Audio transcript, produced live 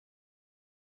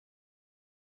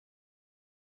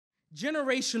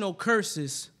Generational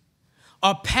curses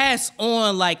are passed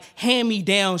on like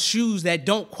hand-me-down shoes that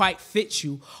don't quite fit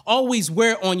you, always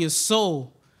wear on your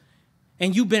soul,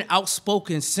 and you've been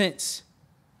outspoken since.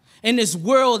 In this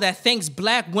world that thinks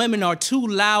black women are too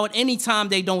loud anytime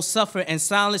they don't suffer in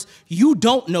silence, you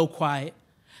don't know quiet.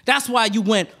 That's why you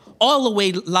went all the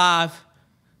way live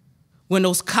when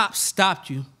those cops stopped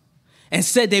you and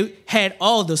said they had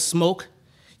all the smoke.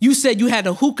 You said you had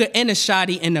a hookah and a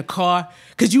shotty in the car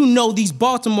because you know these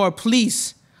Baltimore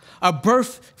police are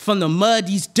birthed from the mud.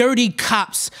 These dirty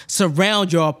cops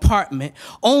surround your apartment,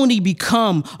 only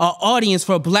become an audience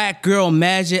for black girl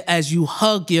magic as you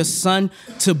hug your son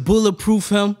to bulletproof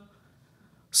him.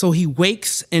 So he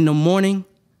wakes in the morning,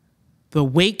 the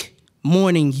wake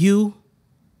morning you.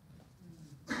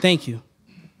 Thank you.